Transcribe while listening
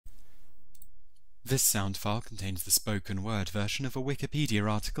This sound file contains the spoken word version of a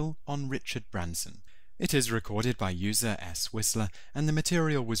Wikipedia article on Richard Branson. It is recorded by user S. Whistler, and the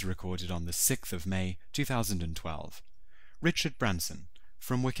material was recorded on the 6th of May, 2012. Richard Branson,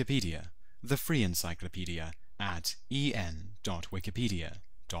 from Wikipedia, the free encyclopedia, at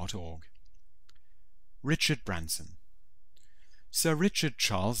en.wikipedia.org. Richard Branson. Sir Richard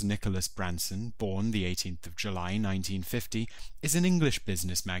Charles Nicholas Branson, born the 18th of July 1950, is an English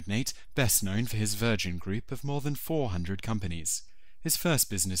business magnate best known for his Virgin Group of more than 400 companies. His first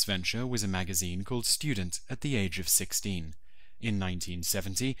business venture was a magazine called Student at the age of 16. In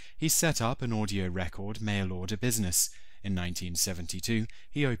 1970, he set up an audio record mail-order business. In 1972,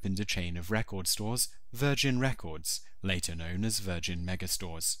 he opened a chain of record stores, Virgin Records, later known as Virgin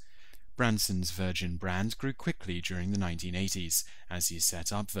Megastores. Branson's Virgin brand grew quickly during the 1980s, as he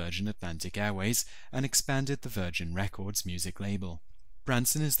set up Virgin Atlantic Airways and expanded the Virgin Records music label.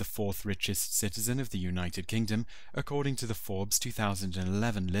 Branson is the fourth richest citizen of the United Kingdom, according to the Forbes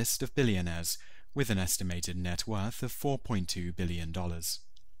 2011 list of billionaires, with an estimated net worth of $4.2 billion.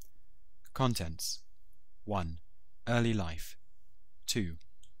 Contents: 1. Early life. 2.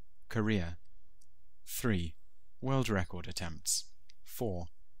 Career. 3. World record attempts. 4.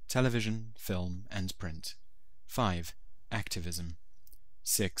 Television, film, and print. 5. Activism.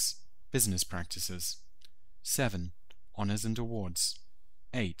 6. Business practices. 7. Honours and awards.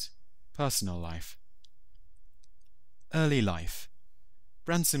 8. Personal life. Early life.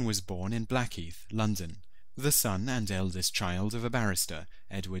 Branson was born in Blackheath, London, the son and eldest child of a barrister,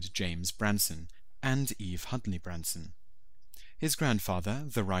 Edward James Branson, and Eve Huntley Branson. His grandfather,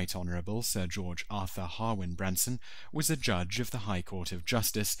 the Right Honourable Sir George Arthur Harwin Branson, was a judge of the High Court of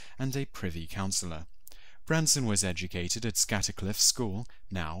Justice and a Privy Councillor. Branson was educated at Scattercliff School,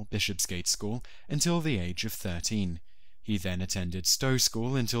 now Bishopsgate School, until the age of 13. He then attended Stowe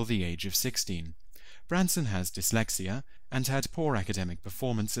School until the age of 16. Branson has dyslexia and had poor academic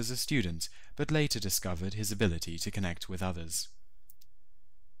performance as a student, but later discovered his ability to connect with others.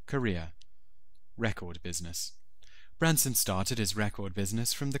 Career. Record business. Branson started his record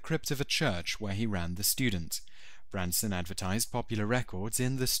business from the crypt of a church where he ran The Student. Branson advertised popular records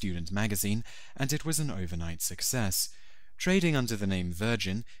in The Student magazine, and it was an overnight success. Trading under the name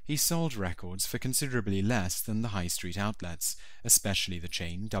Virgin, he sold records for considerably less than the high street outlets, especially the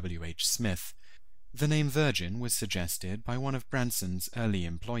chain W. H. Smith. The name Virgin was suggested by one of Branson's early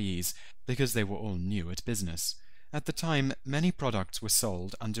employees because they were all new at business. At the time, many products were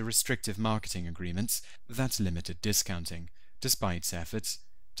sold under restrictive marketing agreements that limited discounting, despite efforts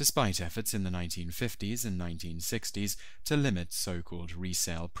in the 1950s and 1960s to limit so-called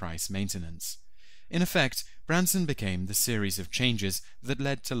resale price maintenance. In effect, Branson became the series of changes that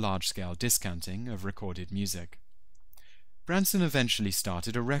led to large-scale discounting of recorded music. Branson eventually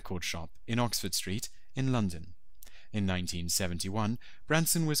started a record shop in Oxford Street in London. In 1971,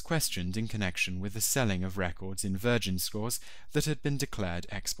 Branson was questioned in connection with the selling of records in Virgin stores that had been declared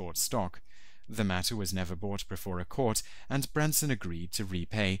export stock. The matter was never brought before a court, and Branson agreed to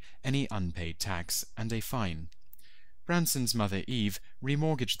repay any unpaid tax and a fine. Branson's mother Eve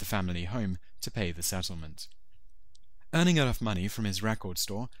remortgaged the family home to pay the settlement. Earning enough money from his record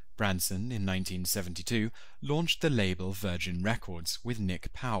store, Branson, in 1972, launched the label Virgin Records with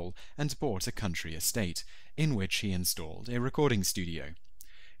Nick Powell and bought a country estate, in which he installed a recording studio.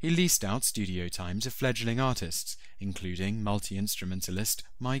 He leased out studio time to fledgling artists, including multi-instrumentalist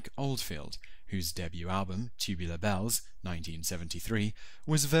Mike Oldfield, whose debut album, Tubular Bells, 1973,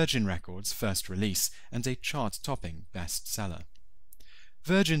 was Virgin Records' first release and a chart-topping bestseller.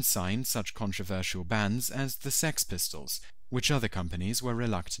 Virgin signed such controversial bands as the Sex Pistols, which other companies were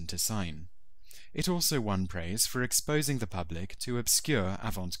reluctant to sign. It also won praise for exposing the public to obscure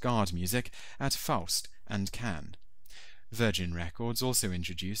avant-garde music at Faust and Cannes. Virgin Records also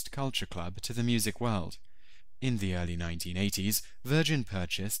introduced Culture Club to the music world. In the early 1980s, Virgin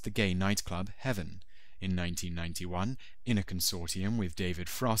purchased the gay nightclub Heaven. In 1991, in a consortium with David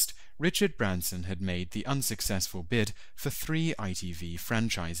Frost, Richard Branson had made the unsuccessful bid for 3 ITV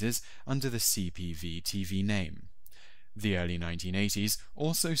franchises under the CPV TV name. The early 1980s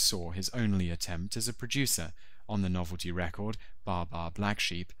also saw his only attempt as a producer on the novelty record Bar Bar Black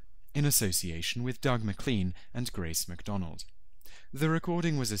Sheep, in association with Doug McLean and Grace MacDonald. The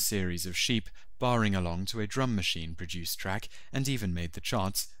recording was a series of sheep barring along to a drum machine-produced track, and even made the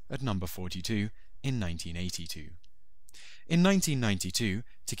charts at number 42 in 1982. In 1992,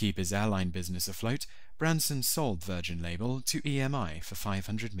 to keep his airline business afloat, Branson sold Virgin Label to EMI for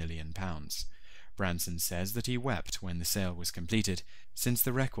 £500 million. Branson says that he wept when the sale was completed, since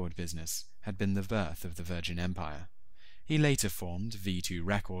the record business had been the birth of the Virgin Empire. He later formed V2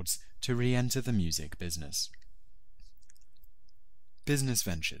 Records to re-enter the music business. Business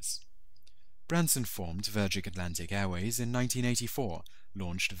ventures. Branson formed Virgin Atlantic Airways in 1984,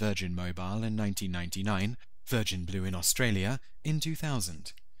 launched Virgin Mobile in 1999, Virgin Blue in Australia in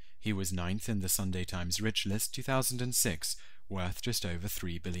 2000. He was 9th in the Sunday Times Rich List 2006, worth just over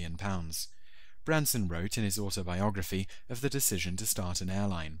 £3 billion. Branson wrote in his autobiography of the decision to start an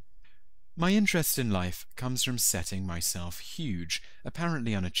airline. My interest in life comes from setting myself huge,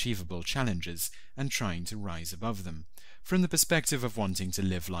 apparently unachievable challenges and trying to rise above them. From the perspective of wanting to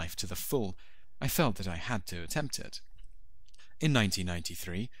live life to the full, I felt that I had to attempt it. In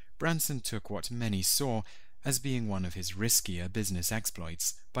 1993, Branson took what many saw as being one of his riskier business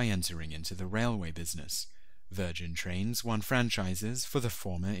exploits by entering into the railway business. Virgin Trains won franchises for the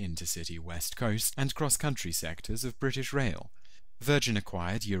former intercity West Coast and cross-country sectors of British Rail. Virgin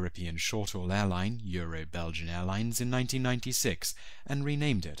acquired European short-haul airline Euro-Belgian Airlines in 1996 and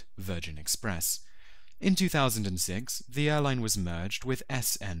renamed it Virgin Express. In 2006, the airline was merged with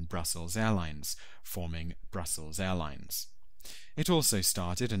SN Brussels Airlines, forming Brussels Airlines. It also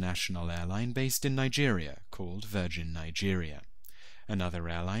started a national airline based in Nigeria called Virgin Nigeria. Another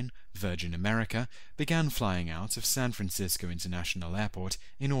airline, Virgin America, began flying out of San Francisco International Airport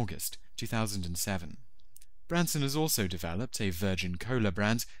in August 2007. Branson has also developed a Virgin Cola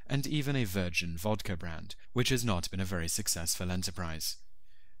brand and even a Virgin Vodka brand, which has not been a very successful enterprise.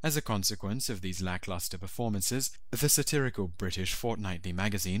 As a consequence of these lackluster performances, the satirical British fortnightly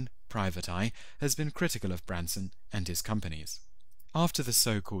magazine, Private Eye, has been critical of Branson and his companies. After the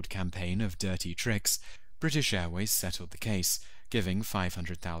so-called campaign of dirty tricks, British Airways settled the case, giving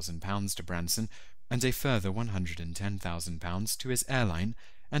 £500,000 to Branson and a further £110,000 to his airline,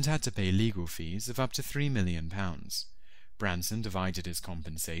 and had to pay legal fees of up to £3 million. Branson divided his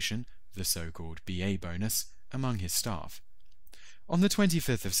compensation, the so-called BA bonus, among his staff. On the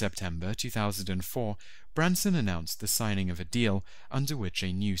 25th of September 2004, Branson announced the signing of a deal under which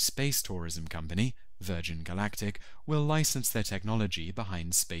a new space tourism company, Virgin Galactic, will license their technology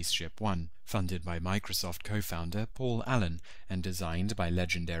behind Spaceship One, funded by Microsoft co-founder Paul Allen and designed by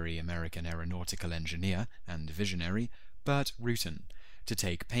legendary American aeronautical engineer and visionary Burt Rutan, to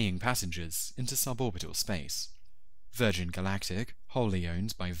take paying passengers into suborbital space. Virgin Galactic, wholly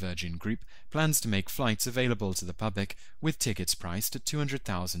owned by Virgin Group, plans to make flights available to the public with tickets priced at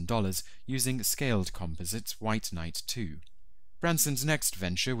 $200,000 using scaled composites White Knight 2. Branson's next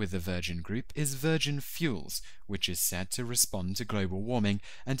venture with the Virgin Group is Virgin Fuels, which is set to respond to global warming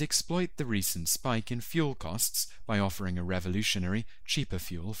and exploit the recent spike in fuel costs by offering a revolutionary, cheaper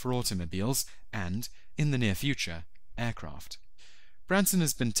fuel for automobiles and, in the near future, aircraft. Branson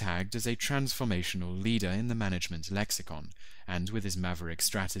has been tagged as a transformational leader in the management lexicon, and with his maverick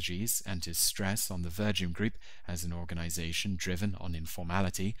strategies and his stress on the Virgin Group as an organization driven on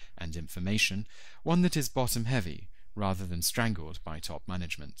informality and information, one that is bottom-heavy rather than strangled by top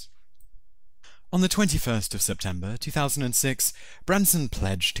management. On the 21st of September 2006, Branson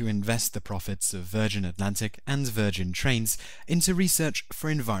pledged to invest the profits of Virgin Atlantic and Virgin Trains into research for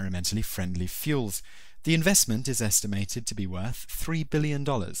environmentally friendly fuels. The investment is estimated to be worth $3 billion.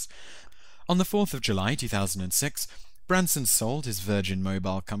 On the 4th of July 2006, Branson sold his Virgin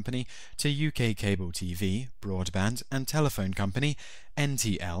Mobile company to UK cable TV, broadband and telephone company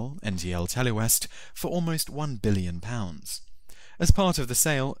NTL Telewest for almost £1 billion. As part of the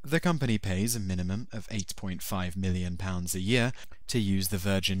sale, the company pays a minimum of £8.5 million a year to use the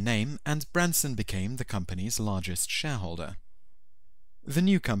Virgin name, and Branson became the company's largest shareholder. The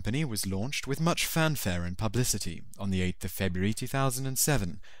new company was launched with much fanfare and publicity on the 8th of February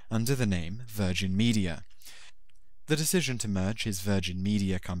 2007 under the name Virgin Media. The decision to merge his Virgin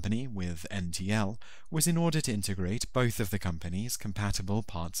Media company with NTL was in order to integrate both of the company's compatible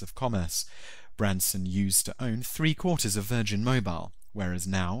parts of commerce. Branson used to own 3/4 of Virgin Mobile, whereas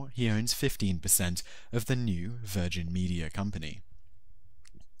now he owns 15% of the new Virgin Media company.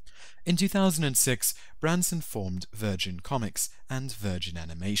 In 2006, Branson formed Virgin Comics and Virgin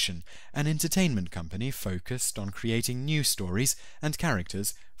Animation, an entertainment company focused on creating new stories and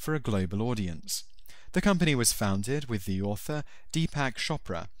characters for a global audience. The company was founded with the author Deepak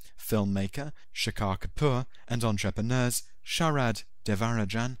Chopra, filmmaker Shekhar Kapoor, and entrepreneurs Sharad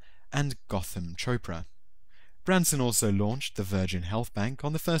Devarajan and Gautam Chopra. Branson also launched the Virgin Health Bank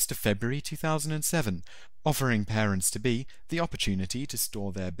on the 1st of February 2007, offering parents-to-be the opportunity to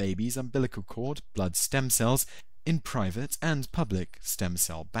store their baby's umbilical cord blood stem cells in private and public stem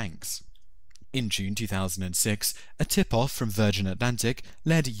cell banks. In June 2006, a tip-off from Virgin Atlantic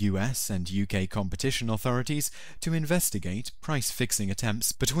led US and UK competition authorities to investigate price-fixing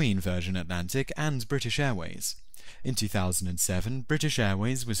attempts between Virgin Atlantic and British Airways. In 2007, British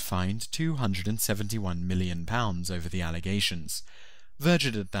Airways was fined £271 million over the allegations.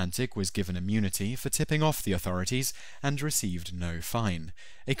 Virgin Atlantic was given immunity for tipping off the authorities and received no fine,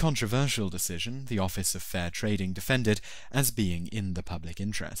 a controversial decision the Office of Fair Trading defended as being in the public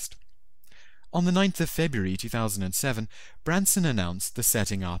interest. On the 9th of February 2007, Branson announced the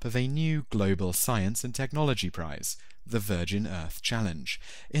setting up of a new Global Science and Technology Prize, the Virgin Earth Challenge,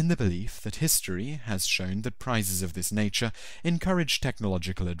 in the belief that history has shown that prizes of this nature encourage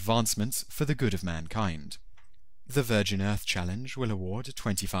technological advancements for the good of mankind. The Virgin Earth Challenge will award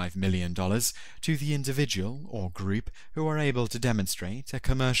 $25 million to the individual or group who are able to demonstrate a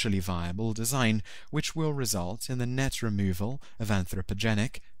commercially viable design which will result in the net removal of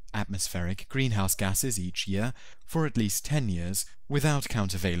anthropogenic, atmospheric greenhouse gases each year for at least 10 years without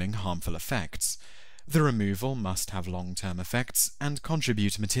countervailing harmful effects. The removal must have long-term effects and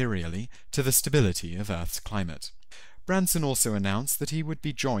contribute materially to the stability of Earth's climate. Branson also announced that he would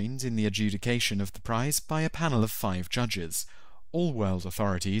be joined in the adjudication of the prize by a panel of 5 judges, all world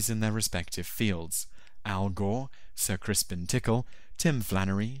authorities in their respective fields: Al Gore, Sir Crispin Tickle, Tim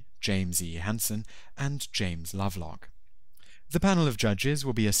Flannery, James E. Hansen, and James Lovelock. The panel of judges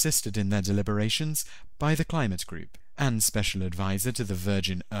will be assisted in their deliberations by the Climate Group and Special Advisor to the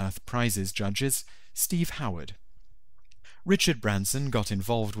Virgin Earth Prizes judges, Steve Howard. Richard Branson got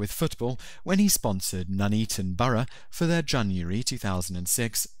involved with football when he sponsored Nuneaton Borough for their January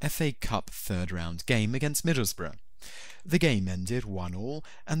 2006 FA Cup third-round game against Middlesbrough. The game ended 1-1,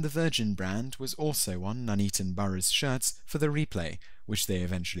 and the Virgin brand was also on Nuneaton Borough's shirts for the replay, which they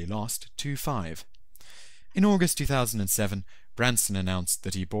eventually lost 2-5. In August 2007, Branson announced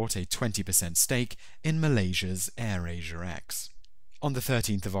that he bought a 20% stake in Malaysia's AirAsia X. On the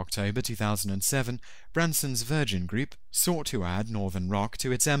 13th of October 2007, Branson's Virgin Group sought to add Northern Rock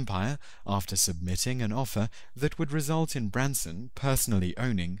to its empire after submitting an offer that would result in Branson personally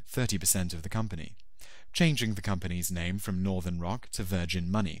owning 30% of the company, changing the company's name from Northern Rock to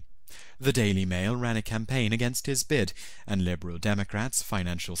Virgin Money. The Daily Mail ran a campaign against his bid, and Liberal Democrats'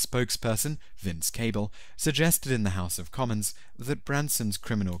 financial spokesperson, Vince Cable, suggested in the House of Commons that Branson's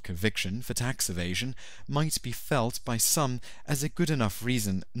criminal conviction for tax evasion might be felt by some as a good enough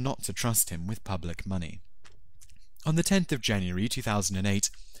reason not to trust him with public money. On the 10th of January 2008,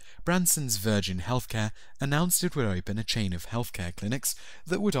 Branson's Virgin Healthcare announced it would open a chain of healthcare clinics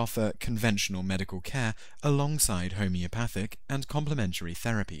that would offer conventional medical care alongside homeopathic and complementary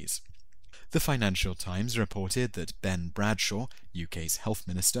therapies. The Financial Times reported that Ben Bradshaw, UK's health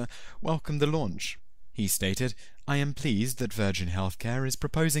minister, welcomed the launch. He stated, "I am pleased that Virgin Healthcare is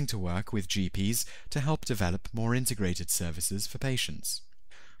proposing to work with GPs to help develop more integrated services for patients."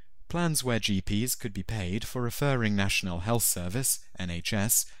 Plans where GPs could be paid for referring National Health Service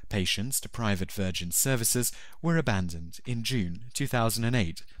 (NHS) patients to private Virgin services were abandoned in June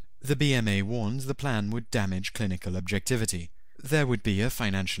 2008. The BMA warned the plan would damage clinical objectivity. There would be a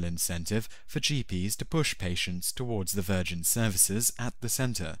financial incentive for GPs to push patients towards the Virgin services at the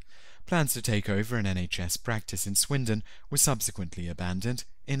centre. Plans to take over an NHS practice in Swindon were subsequently abandoned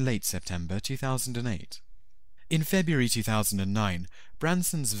in late September 2008. In February 2009,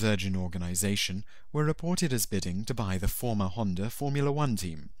 Branson's Virgin organisation were reported as bidding to buy the former Honda Formula One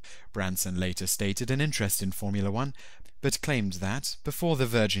team. Branson later stated an interest in Formula One, but claimed that, before the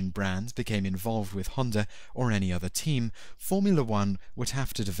Virgin brand became involved with Honda or any other team, Formula One would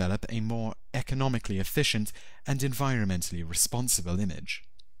have to develop a more economically efficient and environmentally responsible image.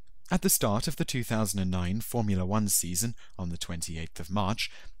 At the start of the 2009 Formula One season, on the 28th of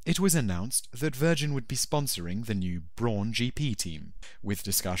March, it was announced that Virgin would be sponsoring the new Brawn GP team, with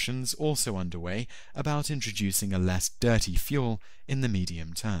discussions also underway about introducing a less dirty fuel in the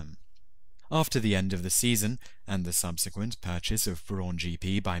medium term. After the end of the season, and the subsequent purchase of Brawn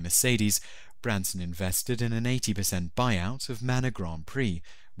GP by Mercedes, Branson invested in an 80% buyout of Manor Grand Prix,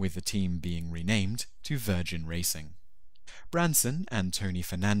 with the team being renamed to Virgin Racing. Branson and Tony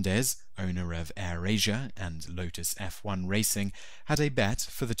Fernandez, owner of AirAsia and Lotus F1 Racing, had a bet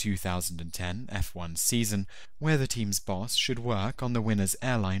for the 2010 F1 season where the team's boss should work on the winner's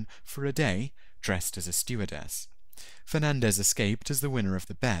airline for a day, dressed as a stewardess. Fernandez escaped as the winner of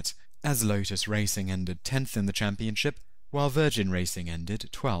the bet, as Lotus Racing ended 10th in the championship, while Virgin Racing ended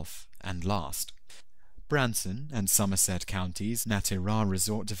 12th and last. Branson and Somerset County's Natira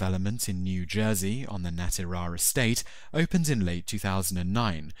Resort development in New Jersey on the Natira Estate opened in late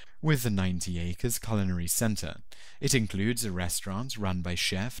 2009 with the 90 acres culinary center. It includes a restaurant run by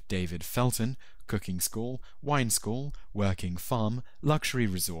chef David Felton, cooking school, wine school, working farm, luxury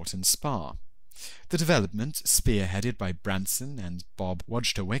resort and spa. The development, spearheaded by Branson and Bob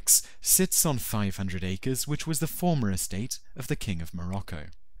Wojtowicz, sits on 500 acres, which was the former estate of the King of Morocco.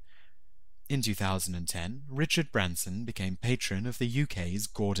 In 2010, Richard Branson became patron of the UK's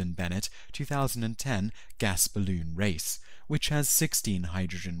Gordon Bennett 2010 gas balloon race, which has 16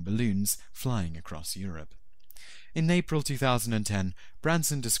 hydrogen balloons flying across Europe. In April 2010,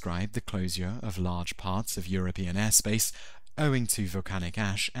 Branson described the closure of large parts of European airspace owing to volcanic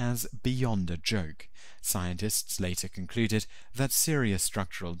ash as beyond a joke. Scientists later concluded that serious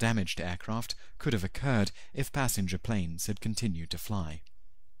structural damage to aircraft could have occurred if passenger planes had continued to fly.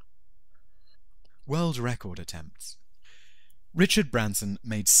 World record attempts. Richard Branson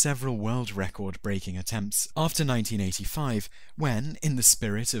made several world record-breaking attempts after 1985 when, in the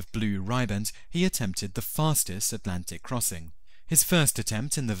spirit of Blue Riband, he attempted the fastest Atlantic crossing. His first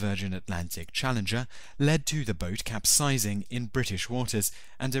attempt in the Virgin Atlantic Challenger led to the boat capsizing in British waters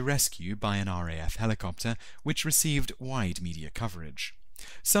and a rescue by an RAF helicopter, which received wide media coverage.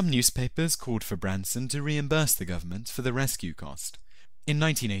 Some newspapers called for Branson to reimburse the government for the rescue cost. In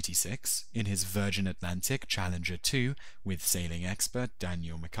 1986, in his Virgin Atlantic Challenger 2, with sailing expert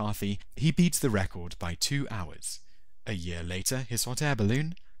Daniel McCarthy, he beat the record by 2 hours. A year later, his hot air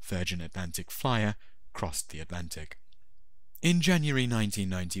balloon, Virgin Atlantic Flyer, crossed the Atlantic. In January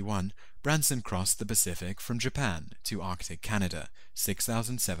 1991, Branson crossed the Pacific from Japan to Arctic Canada,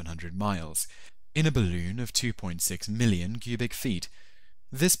 6,700 miles, in a balloon of 2.6 million cubic feet.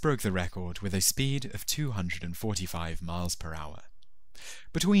 This broke the record with a speed of 245 miles per hour.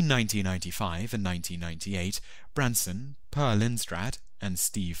 Between 1995 and 1998, Branson, Per Lindstrad, and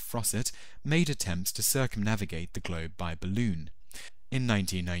Steve Frosset made attempts to circumnavigate the globe by balloon. In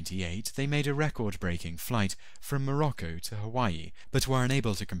 1998, they made a record-breaking flight from Morocco to Hawaii, but were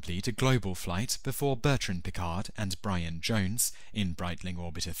unable to complete a global flight before Bertrand Piccard and Brian Jones in Breitling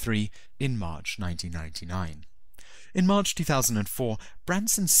Orbiter 3 in March 1999. In March 2004,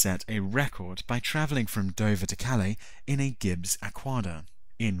 Branson set a record by travelling from Dover to Calais in a Gibbs Aquada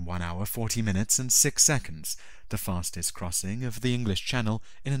in 1 hour 40 minutes and 6 seconds, the fastest crossing of the English Channel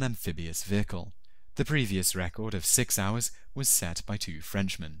in an amphibious vehicle. The previous record of 6 hours was set by 2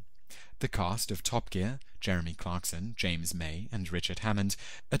 Frenchmen. The cast of Top Gear, Jeremy Clarkson, James May, and Richard Hammond,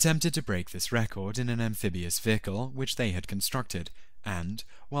 attempted to break this record in an amphibious vehicle which they had constructed, and,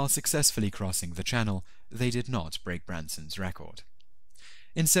 while successfully crossing the Channel, they did not break Branson's record.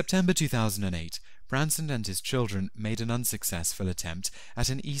 In September 2008, Branson and his children made an unsuccessful attempt at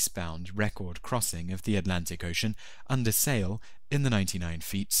an eastbound record crossing of the Atlantic Ocean under sail in the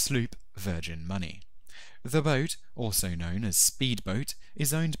 99-feet sloop Virgin Money. The boat, also known as Speedboat,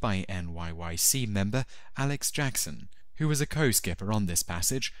 is owned by NYYC member Alex Jackson, who was a co-skipper on this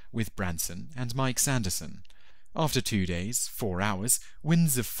passage with Branson and Mike Sanderson. After 2 days, 4 hours,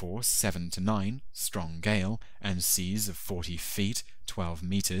 winds of force 7 to 9, strong gale, and seas of 40 feet, 12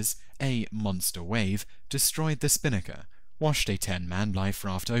 meters, a monster wave, destroyed the spinnaker, washed a 10-man life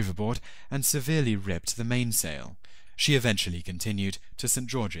raft overboard, and severely ripped the mainsail. She eventually continued to St.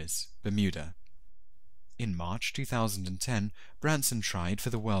 George's, Bermuda. In March 2010, Branson tried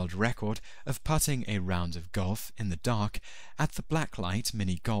for the world record of putting a round of golf in the dark at the Blacklight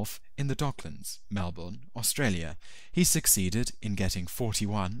Mini Golf in the Docklands, Melbourne, Australia. He succeeded in getting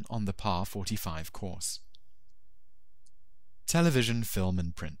 41 on the par 45 course. Television, film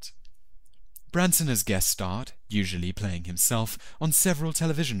and print. Branson has guest starred, usually playing himself, on several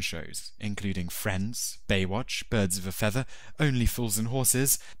television shows, including Friends, Baywatch, Birds of a Feather, Only Fools and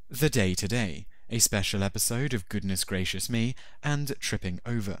Horses, The Day Today, a special episode of Goodness Gracious Me, and Tripping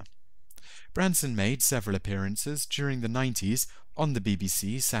Over. Branson made several appearances during the 90s on the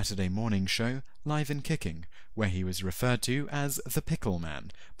BBC Saturday morning show Live and Kicking, where he was referred to as the Pickle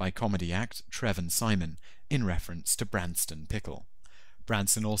Man by comedy act Trevor Simon, in reference to Branston Pickle.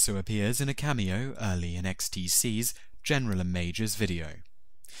 Branson also appears in a cameo early in XTC's General and Major's video.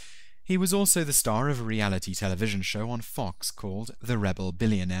 He was also the star of a reality television show on Fox called The Rebel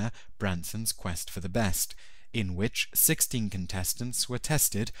Billionaire: Branson's Quest for the Best, in which 16 contestants were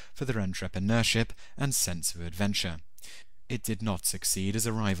tested for their entrepreneurship and sense of adventure. It did not succeed as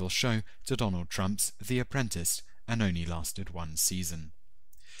a rival show to Donald Trump's The Apprentice and only lasted 1 season.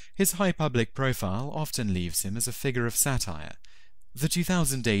 His high public profile often leaves him as a figure of satire. The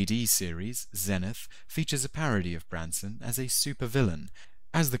 2000 AD series, Zenith, features a parody of Branson as a supervillain,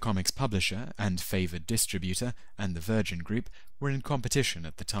 as the comic's publisher and favoured distributor and the Virgin Group were in competition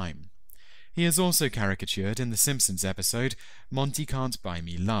at the time. He is also caricatured in The Simpsons episode Monty Can't Buy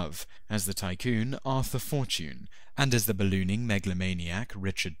Me Love as the tycoon Arthur Fortune, and as the ballooning megalomaniac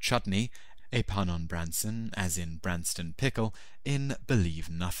Richard Chutney, a pun on Branson as in Branston Pickle, in Believe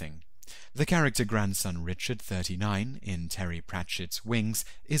Nothing. The character grandson Richard, 39, in Terry Pratchett's Wings,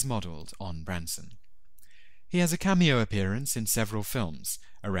 is modelled on Branson. He has a cameo appearance in several films: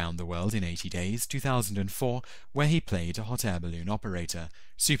 Around the World in 80 Days, 2004, where he played a hot air balloon operator;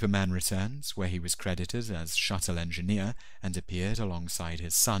 Superman Returns, where he was credited as shuttle engineer and appeared alongside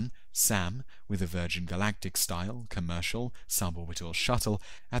his son, Sam, with a Virgin Galactic-style, commercial, suborbital shuttle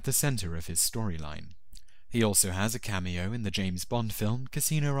at the centre of his storyline. He also has a cameo in the James Bond film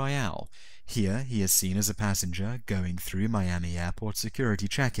Casino Royale. Here he is seen as a passenger going through Miami Airport security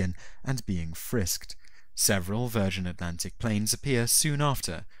check-in and being frisked. Several Virgin Atlantic planes appear soon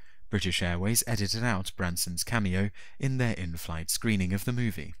after. British Airways edited out Branson's cameo in their in-flight screening of the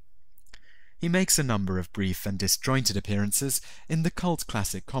movie. He makes a number of brief and disjointed appearances in the cult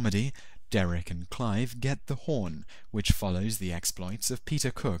classic comedy Derek and Clive Get the Horn, which follows the exploits of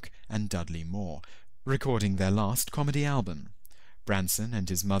Peter Cook and Dudley Moore, recording their last comedy album. Branson and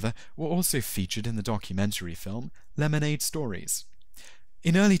his mother were also featured in the documentary film Lemonade Stories.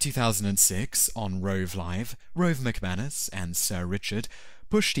 In early 2006, on Rove Live, Rove McManus and Sir Richard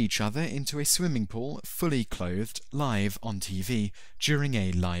pushed each other into a swimming pool fully clothed live on TV during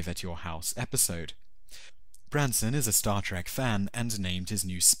a Live at Your House episode. Branson is a Star Trek fan and named his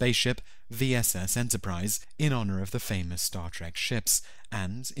new spaceship VSS Enterprise in honor of the famous Star Trek ships,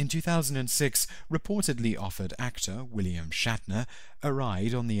 and in 2006 reportedly offered actor William Shatner a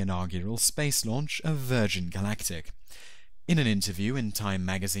ride on the inaugural space launch of Virgin Galactic. In an interview in Time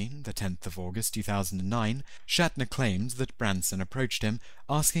magazine, the 10th of August 2009, Shatner claimed that Branson approached him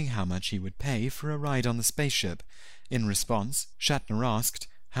asking how much he would pay for a ride on the spaceship. In response, Shatner asked,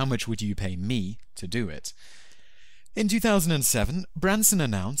 "How much would you pay me to do it?" In 2007, Branson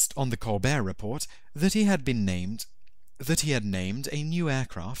announced on the Colbert Report that he had named a new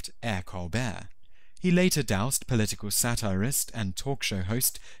aircraft Air Colbert. He later doused political satirist and talk show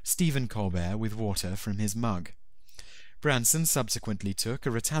host Stephen Colbert with water from his mug. Branson subsequently took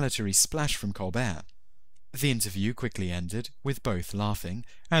a retaliatory splash from Colbert. The interview quickly ended, with both laughing,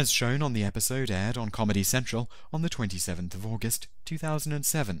 as shown on the episode aired on Comedy Central on the 27th of August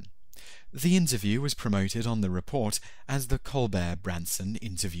 2007. The interview was promoted on the report as the Colbert-Branson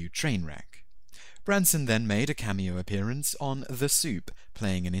interview trainwreck. Branson then made a cameo appearance on The Soup,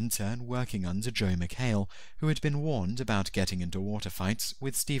 playing an intern working under Joe McHale, who had been warned about getting into water fights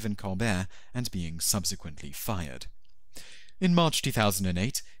with Stephen Colbert and being subsequently fired. In March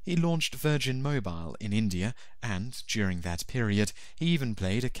 2008, he launched Virgin Mobile in India, and during that period he even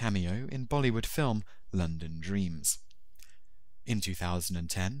played a cameo in Bollywood film London Dreams. In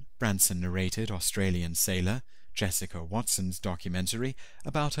 2010, Branson narrated Australian sailor Jessica Watson's documentary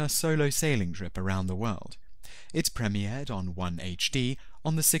about her solo sailing trip around the world. It premiered on 1HD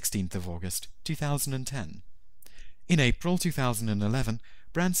on the 16th of August 2010. In April 2011,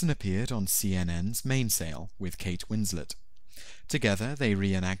 Branson appeared on CNN's Mainsail with Kate Winslet. Together, they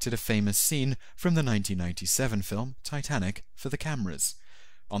reenacted a famous scene from the 1997 film Titanic for the cameras.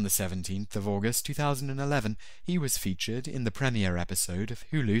 On the 17th of August 2011, he was featured in the premiere episode of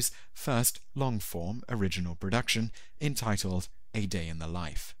Hulu's first long-form original production entitled A Day in the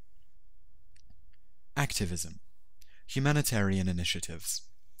Life. Activism. Humanitarian initiatives.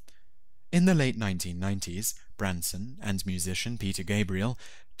 In the late 1990s, Branson and musician Peter Gabriel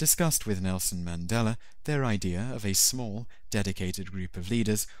discussed with Nelson Mandela their idea of a small, dedicated group of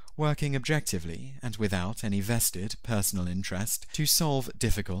leaders working objectively and without any vested personal interest to solve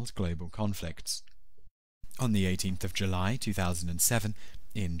difficult global conflicts. On the 18th of July 2007,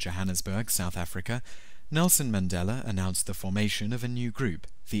 in Johannesburg, South Africa, Nelson Mandela announced the formation of a new group,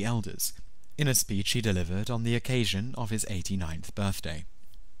 the Elders, in a speech he delivered on the occasion of his 89th birthday.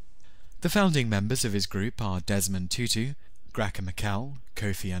 The founding members of his group are Desmond Tutu, Graca Machel,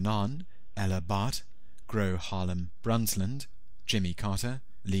 Kofi Annan, Ella Barth, Gro Harlem Brundtland, Jimmy Carter,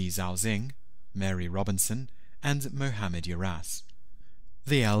 Lee Zhaozing, Mary Robinson, and Mohammed Yuras.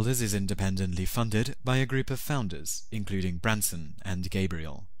 The Elders is independently funded by a group of founders, including Branson and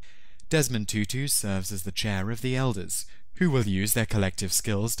Gabriel. Desmond Tutu serves as the chair of the Elders, who will use their collective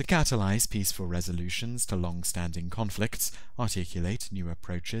skills to catalyze peaceful resolutions to long-standing conflicts, articulate new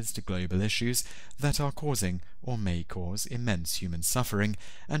approaches to global issues that are causing or may cause immense human suffering,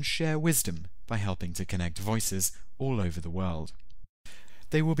 and share wisdom by helping to connect voices all over the world.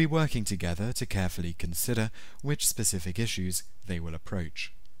 They will be working together to carefully consider which specific issues they will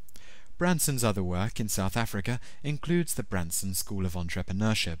approach. Branson's other work in South Africa includes the Branson School of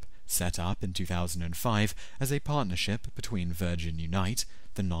Entrepreneurship, set up in 2005 as a partnership between Virgin Unite,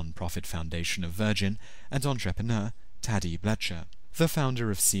 the non-profit foundation of Virgin, and entrepreneur Taddy Bletcher, the founder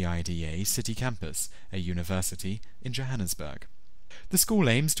of CIDA City Campus, a university in Johannesburg. The school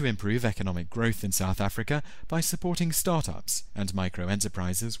aims to improve economic growth in South Africa by supporting startups and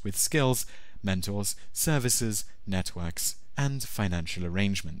micro-enterprises with skills, mentors, services, networks, and financial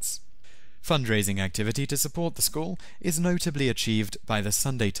arrangements. Fundraising activity to support the school is notably achieved by the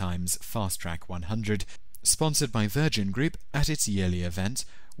Sunday Times Fast Track 100, sponsored by Virgin Group at its yearly event,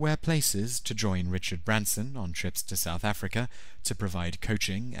 where places to join Richard Branson on trips to South Africa to provide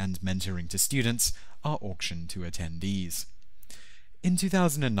coaching and mentoring to students are auctioned to attendees. In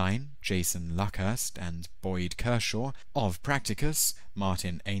 2009, Jason Luckhurst and Boyd Kershaw of Practicus,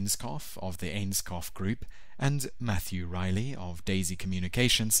 Martin Ainscough of the Ainscough Group, and Matthew Riley of Daisy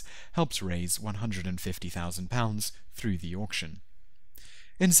Communications helped raise £150,000 through the auction.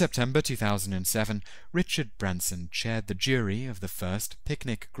 In September 2007, Richard Branson chaired the jury of the first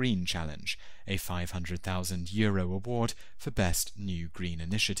Picnic Green Challenge, a €500,000 award for Best New Green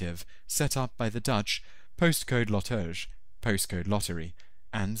Initiative, set up by the Dutch Postcode Lottery,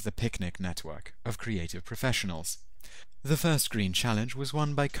 and the Picnic Network of creative professionals. The first Green Challenge was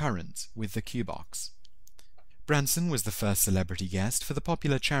won by Current with the Q-Box. Branson was the first celebrity guest for the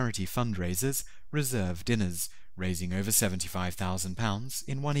popular charity fundraisers Reserve Dinners, raising over £75,000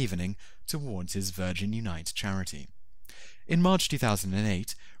 in one evening towards his Virgin Unite charity. In March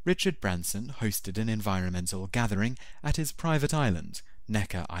 2008, Richard Branson hosted an environmental gathering at his private island,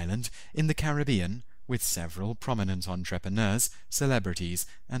 Necker Island, in the Caribbean, with several prominent entrepreneurs, celebrities,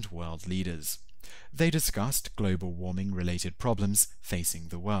 and world leaders. They discussed global warming-related problems facing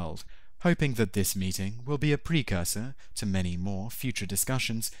the world, hoping that this meeting will be a precursor to many more future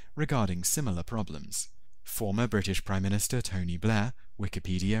discussions regarding similar problems. Former British Prime Minister Tony Blair,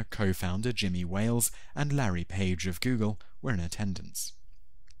 Wikipedia co-founder Jimmy Wales, and Larry Page of Google were in attendance.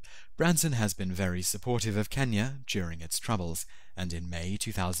 Branson has been very supportive of Kenya during its troubles, and in May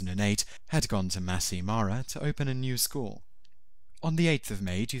 2008 had gone to Masai Mara to open a new school. On the 8th of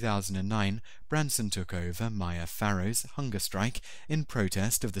May 2009, Branson took over Maya Farrow's hunger strike in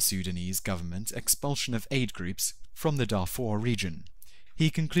protest of the Sudanese government expulsion of aid groups from the Darfur region. He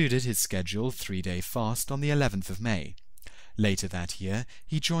concluded his scheduled three-day fast on the 11th of May. Later that year,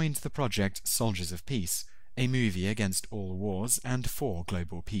 he joined the project Soldiers of Peace, a movie against all wars and for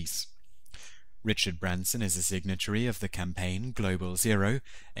global peace. Richard Branson is a signatory of the campaign Global Zero,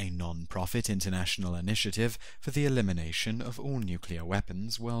 a non-profit international initiative for the elimination of all nuclear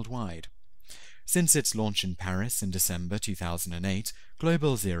weapons worldwide. Since its launch in Paris in December 2008,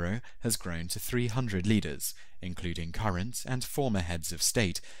 Global Zero has grown to 300 leaders, including current and former heads of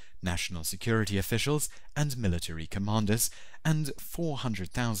state, national security officials, and military commanders, and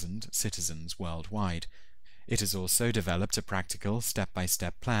 400,000 citizens worldwide. It has also developed a practical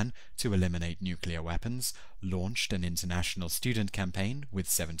step-by-step plan to eliminate nuclear weapons, launched an international student campaign with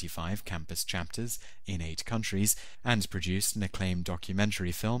 75 campus chapters in 8 countries, and produced an acclaimed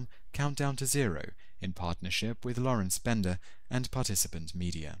documentary film, Countdown to Zero, in partnership with Lawrence Bender and Participant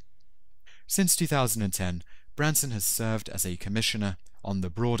Media. Since 2010, Branson has served as a commissioner on the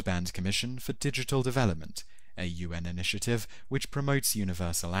Broadband Commission for Digital Development, a UN initiative which promotes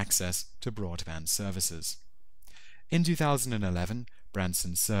universal access to broadband services. In 2011,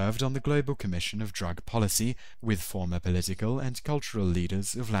 Branson served on the Global Commission of Drug Policy with former political and cultural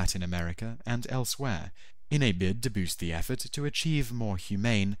leaders of Latin America and elsewhere, in a bid to boost the effort to achieve more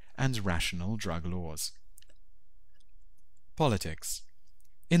humane and rational drug laws. Politics.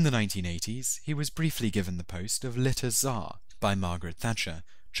 In the 1980s, he was briefly given the post of Litter Czar by Margaret Thatcher,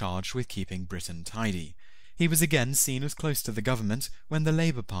 charged with keeping Britain tidy. He was again seen as close to the government when the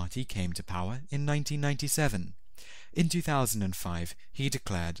Labour Party came to power in 1997. In 2005, he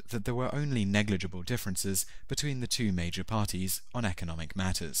declared that there were only negligible differences between the two major parties on economic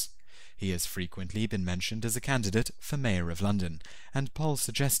matters. He has frequently been mentioned as a candidate for Mayor of London, and polls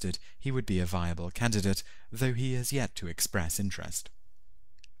suggested he would be a viable candidate, though he has yet to express interest.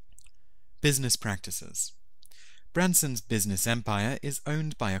 Business practices. Branson's business empire is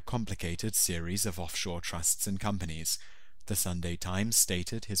owned by a complicated series of offshore trusts and companies. The Sunday Times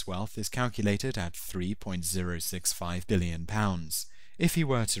stated his wealth is calculated at £3.065 billion. If he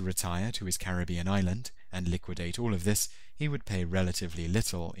were to retire to his Caribbean island and liquidate all of this, he would pay relatively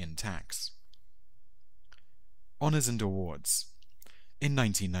little in tax. Honours and awards. In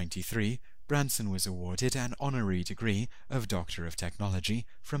 1993, Branson was awarded an honorary degree of Doctor of Technology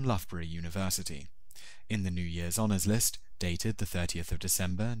from Loughborough University. In the New Year's Honours List, dated the 30th of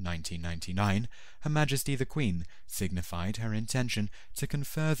December 1999, Her Majesty the Queen signified her intention to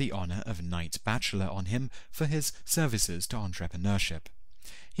confer the honour of Knight Bachelor on him for his services to entrepreneurship.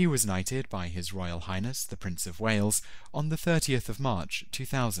 He was knighted by His Royal Highness the Prince of Wales on the 30th of March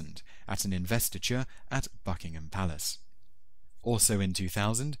 2000 at an investiture at Buckingham Palace. Also in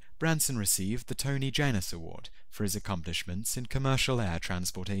 2000, Branson received the Tony Janus Award for his accomplishments in commercial air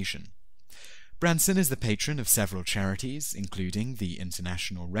transportation. Branson is the patron of several charities, including the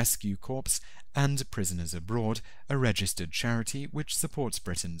International Rescue Corps and Prisoners Abroad, a registered charity which supports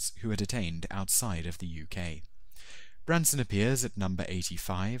Britons who are detained outside of the UK. Branson appears at number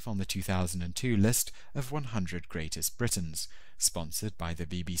 85 on the 2002 list of 100 Greatest Britons, sponsored by the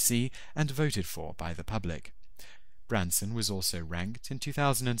BBC and voted for by the public. Branson was also ranked in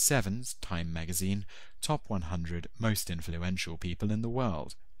 2007's Time magazine Top 100 Most Influential People in the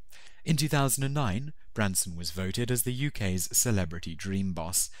World. In 2009, Branson was voted as the UK's Celebrity Dream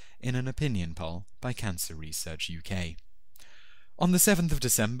Boss in an opinion poll by Cancer Research UK. On the 7th of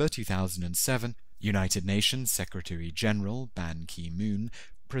December 2007, United Nations Secretary-General Ban Ki-moon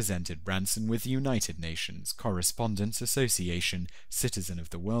presented Branson with the United Nations Correspondents Association Citizen of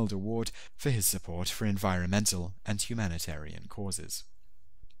the World Award for his support for environmental and humanitarian causes.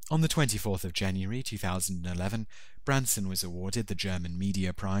 On the 24th of January 2011, Branson was awarded the German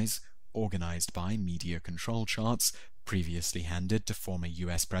Media Prize, organized by Media Control Charts, previously handed to former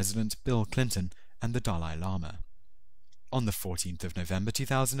US President Bill Clinton and the Dalai Lama. On the 14th of November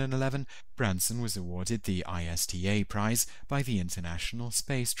 2011, Branson was awarded the ISTA Prize by the International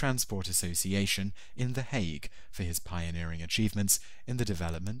Space Transport Association in The Hague for his pioneering achievements in the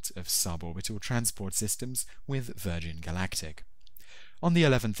development of suborbital transport systems with Virgin Galactic. On the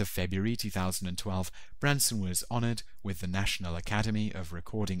 11th of February 2012, Branson was honored with the National Academy of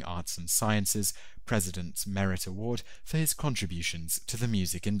Recording Arts and Sciences President's Merit Award for his contributions to the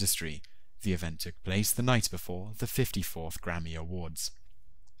music industry. The event took place the night before the 54th Grammy Awards.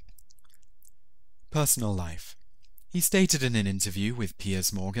 Personal life. He stated in an interview with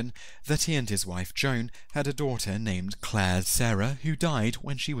Piers Morgan that he and his wife Joan had a daughter named Claire Sarah who died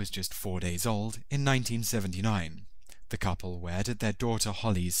when she was just 4 days old in 1979. The couple wed at their daughter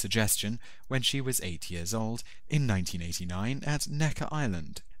Holly's suggestion when she was 8 years old in 1989 at Necker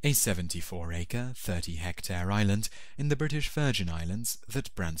Island, a 74-acre, 30-hectare island in the British Virgin Islands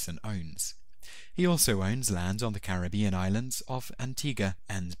that Branson owns. He also owns land on the Caribbean islands of Antigua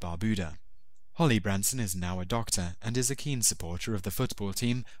and Barbuda. Holly Branson is now a doctor and is a keen supporter of the football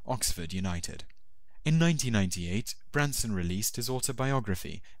team Oxford United. In 1998, Branson released his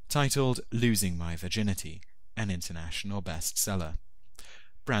autobiography titled Losing My Virginity, an international bestseller.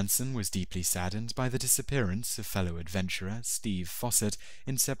 Branson was deeply saddened by the disappearance of fellow adventurer Steve Fossett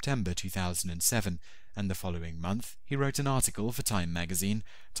in September 2007, and the following month he wrote an article for Time magazine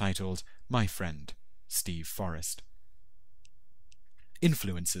titled My Friend, Steve Forrest.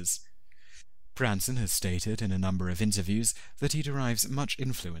 Influences. Branson has stated in a number of interviews that he derives much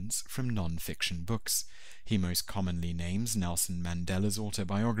influence from non-fiction books. He most commonly names Nelson Mandela's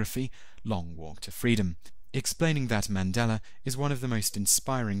autobiography, Long Walk to Freedom, explaining that Mandela is one of the most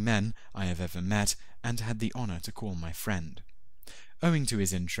inspiring men I have ever met and had the honor to call my friend. Owing to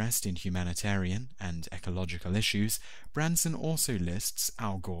his interest in humanitarian and ecological issues, Branson also lists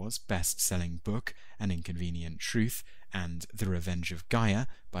Al Gore's best-selling book, An Inconvenient Truth, and The Revenge of Gaia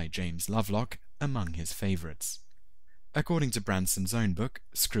by James Lovelock among his favorites. According to Branson's own book,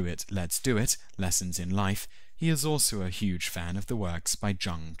 Screw It, Let's Do It, Lessons in Life, he is also a huge fan of the works by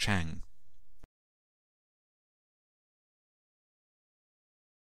Zheng Chang.